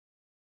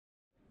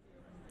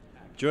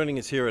Joining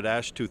us here at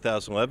ASH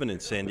 2011 in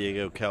San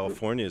Diego,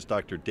 California is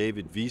Dr.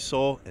 David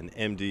Vesole, an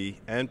MD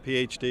and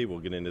PhD. We'll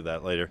get into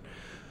that later.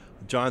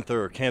 John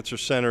Theurer Cancer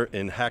Center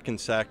in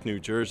Hackensack, New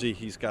Jersey.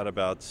 He's got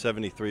about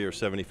 73 or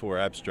 74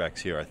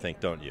 abstracts here, I think,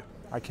 don't you?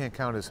 I can't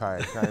count as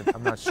high.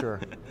 I'm not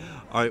sure.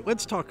 All right,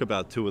 let's talk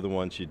about two of the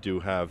ones you do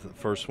have. The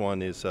first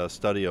one is a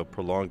study of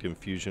prolonged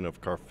infusion of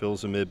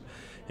Carfilzomib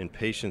in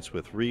patients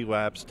with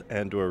relapsed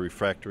and/or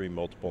refractory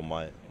multiple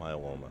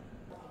myeloma.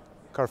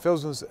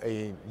 Carfilzomib is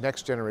a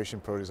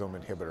next-generation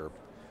proteasome inhibitor.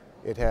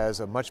 It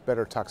has a much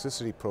better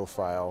toxicity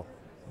profile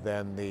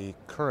than the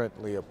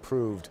currently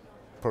approved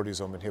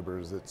proteasome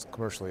inhibitors that's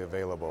commercially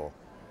available.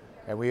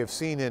 And we have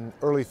seen in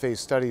early phase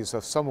studies,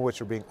 of some of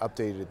which are being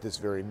updated at this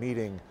very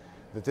meeting,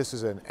 that this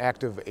is an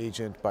active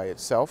agent by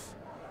itself,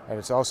 and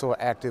it's also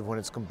active when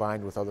it's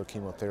combined with other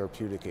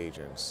chemotherapeutic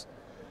agents.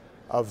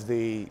 Of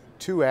the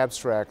two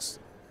abstracts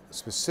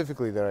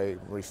specifically that I'm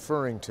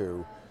referring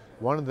to,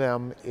 one of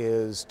them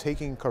is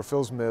taking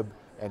Carfilzomib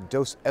and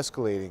dose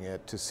escalating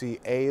it to see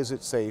A, is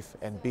it safe,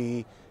 and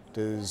B,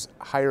 does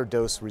higher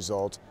dose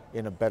result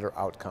in a better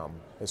outcome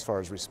as far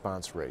as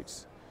response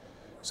rates.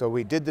 So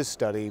we did this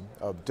study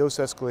of dose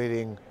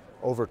escalating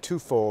over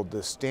twofold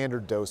the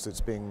standard dose that's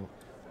being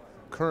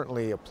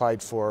currently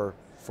applied for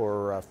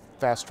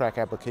fast track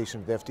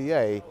application with the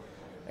FDA,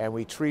 and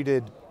we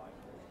treated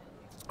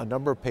a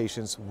number of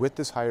patients with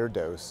this higher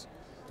dose,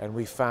 and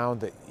we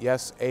found that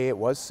yes, A, it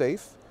was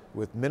safe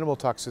with minimal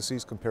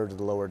toxicities compared to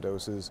the lower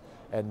doses,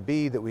 and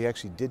B, that we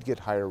actually did get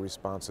higher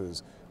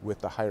responses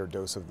with the higher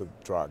dose of the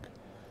drug.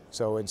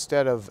 So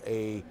instead of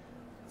a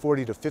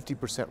 40 to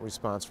 50%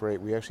 response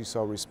rate, we actually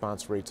saw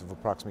response rates of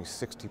approximately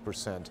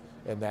 60%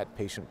 in that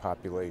patient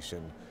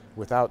population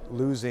without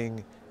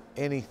losing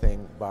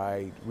anything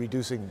by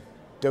reducing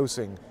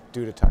dosing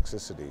due to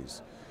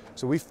toxicities.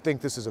 So we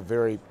think this is a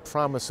very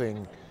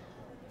promising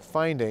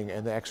finding,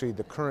 and actually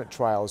the current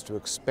trial is to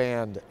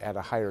expand at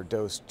a higher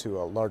dose to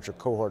a larger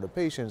cohort of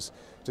patients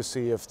to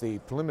see if the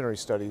preliminary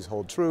studies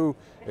hold true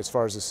as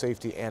far as the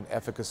safety and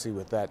efficacy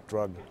with that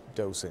drug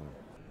dosing.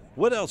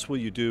 What else will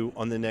you do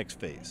on the next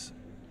phase?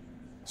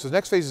 So the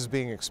next phase is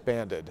being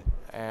expanded,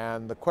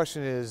 and the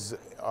question is,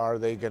 are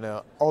they going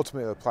to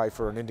ultimately apply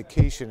for an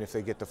indication if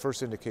they get the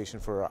first indication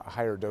for a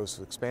higher dose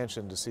of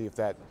expansion to see if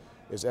that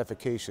is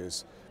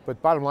efficacious?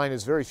 But bottom line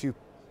is very few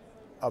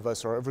of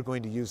us are ever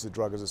going to use the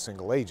drug as a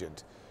single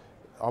agent.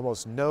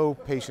 Almost no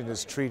patient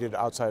is treated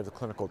outside of the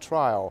clinical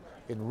trial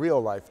in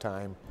real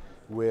lifetime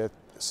with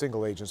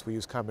single agents. We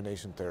use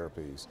combination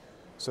therapies.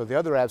 So the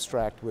other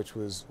abstract, which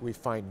we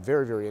find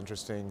very, very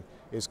interesting,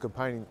 is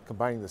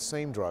combining the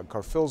same drug,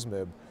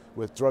 Carfilzomib,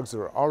 with drugs that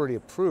are already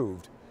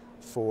approved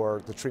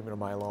for the treatment of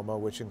myeloma,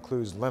 which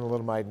includes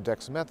Lenalidomide and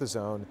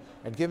Dexamethasone,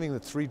 and giving the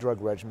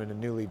 3-drug regimen in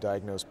newly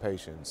diagnosed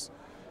patients.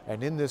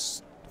 And in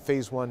this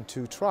phase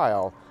 1/2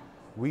 trial,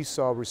 we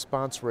saw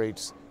response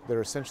rates that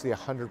are essentially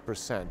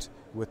 100%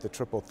 with the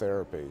triple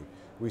therapy.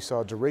 We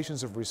saw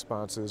durations of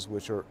responses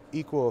which are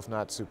equal, if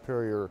not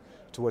superior,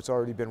 to what's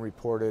already been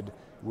reported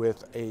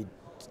with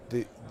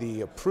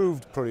the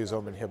approved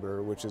proteasome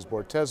inhibitor, which is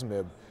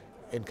bortezomib,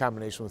 in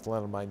combination with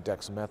lenalidomide and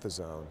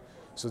dexamethasone.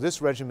 So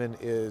this regimen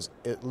is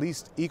at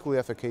least equally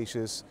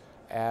efficacious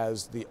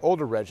as the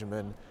older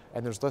regimen,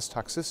 and there's less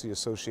toxicity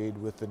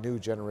associated with the new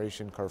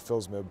generation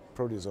Carfilzomib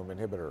proteasome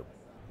inhibitor.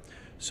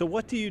 So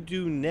what do you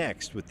do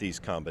next with these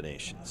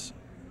combinations?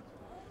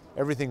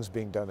 Everything's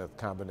being done at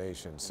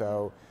combination.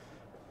 So,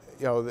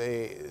 you know,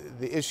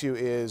 the issue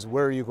is,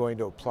 where are you going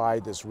to apply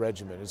this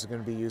regimen? Is it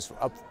going to be used for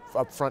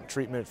upfront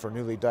treatment for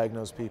newly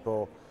diagnosed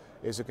people?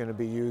 Is it going to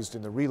be used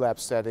in the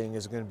relapse setting?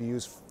 Is it going to be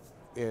used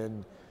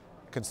in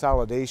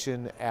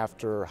consolidation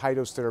after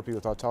high-dose therapy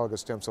with autologous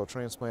stem cell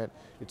transplant?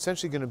 It's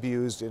essentially going to be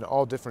used in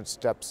all different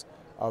steps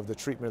of the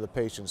treatment of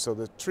the patient. So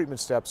the treatment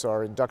steps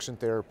are induction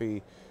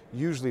therapy,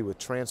 usually with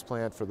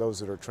transplant for those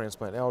that are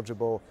transplant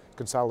eligible,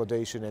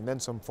 consolidation, and then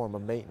some form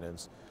of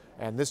maintenance.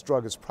 And this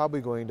drug is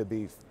probably going to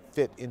be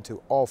fit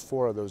into all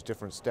 4 of those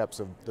different steps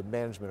of the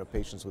management of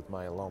patients with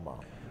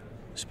myeloma.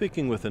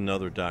 Speaking with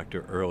another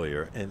doctor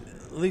earlier, and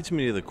it leads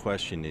me to the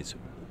question is,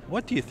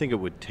 what do you think it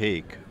would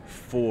take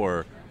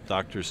for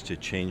doctors to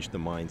change the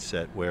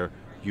mindset where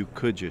you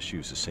could just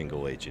use a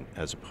single agent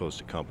as opposed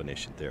to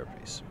combination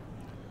therapies?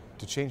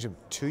 To change them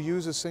to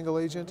use a single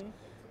agent,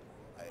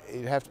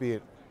 it'd have to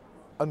be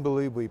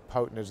unbelievably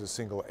potent as a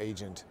single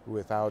agent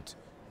without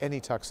any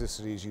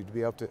toxicities.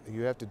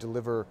 You have to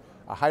deliver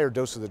a higher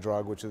dose of the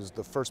drug, which is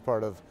the first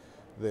part of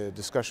the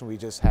discussion we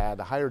just had,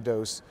 a higher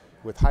dose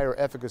with higher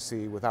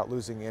efficacy without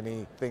losing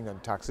anything on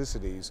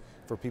toxicities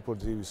for people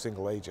to do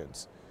single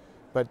agents.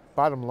 But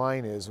bottom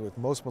line is, with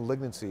most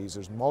malignancies,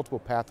 there's multiple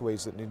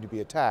pathways that need to be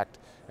attacked,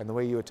 and the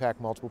way you attack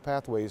multiple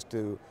pathways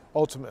to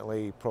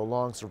ultimately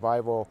prolong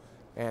survival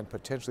and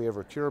potentially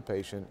ever cure a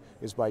patient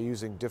is by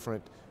using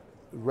different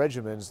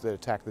regimens that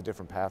attack the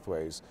different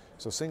pathways.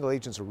 So single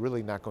agents are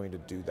really not going to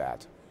do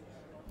that.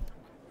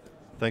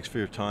 Thanks for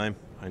your time.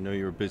 I know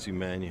you're a busy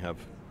man, you have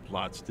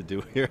lots to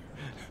do here,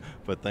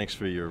 but thanks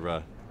for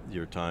your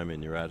your time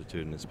and your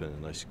attitude, and it's been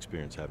a nice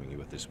experience having you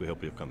with us. We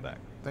hope you'll come back.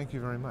 Thank you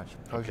very much.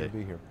 Pleasure to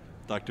be here.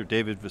 Dr.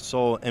 David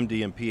Vesole,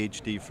 MD and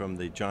PhD from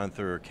the John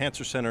Theurer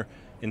Cancer Center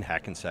in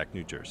Hackensack,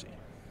 New Jersey.